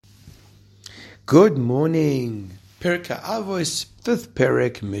Good morning. Pirkei Avos, 5th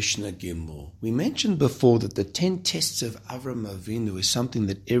Perek, Mishnah Gimel. We mentioned before that the 10 tests of Avram Avinu is something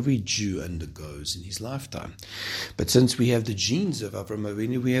that every Jew undergoes in his lifetime. But since we have the genes of Avram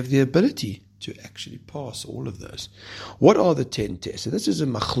Avinu, we have the ability to actually pass all of those. What are the 10 tests? So this is a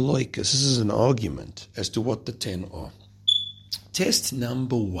machloikas, this is an argument as to what the 10 are. Test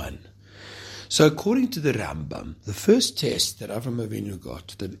number 1. So according to the Rambam, the first test that Avram Avinu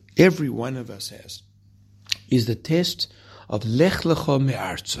got, that every one of us has, is the test of Lech Lecha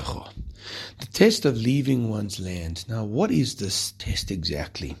Me'artzecha, the test of leaving one's land. Now, what is this test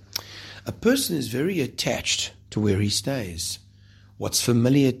exactly? A person is very attached to where he stays, what's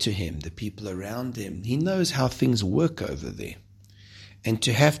familiar to him, the people around him. He knows how things work over there. And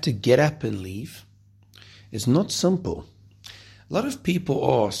to have to get up and leave is not simple. A lot of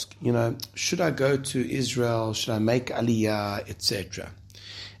people ask, should I go to Israel? Should I make aliyah, etc.?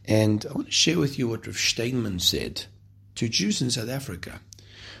 And I want to share with you what Rav Steinman said to Jews in South Africa.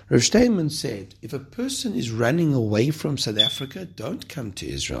 Rav Steinman said, if a person is running away from South Africa, don't come to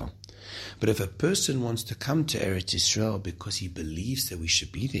Israel. But if a person wants to come to Eretz Israel because he believes that we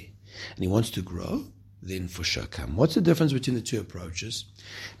should be there, and he wants to grow, then for sure come. What's the difference between the two approaches?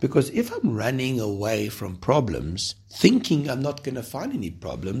 Because if I'm running away from problems, thinking I'm not going to find any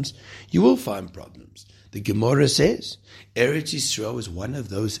problems, you will find problems. The Gemara says, Eretz Yisrael is one of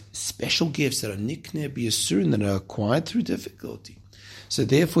those special gifts that are nikneh b'yisurin, that are acquired through difficulty. So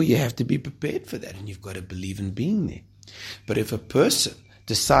therefore you have to be prepared for that, and you've got to believe in being there. But if a person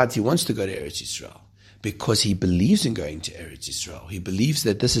decides he wants to go to Eretz Yisrael, because he believes in going to Eretz Yisrael, he believes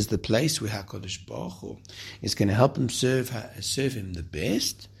that this is the place where HaKadosh Baruch Hu is going to help him serve him the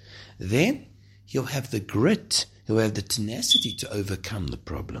best, then he'll have the grit, he'll have the tenacity to overcome the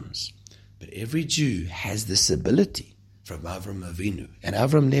problems. But every Jew has this ability from Avram Avinu. And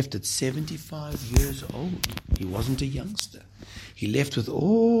Avram left at 75 years old. He wasn't a youngster. He left with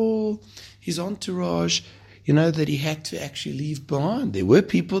all his entourage, that he had to actually leave behind. There were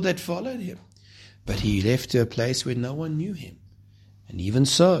people that followed him. But he left to a place where no one knew him. And even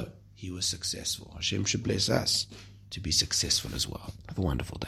so, he was successful. Hashem should bless us to be successful as well. Have a wonderful day.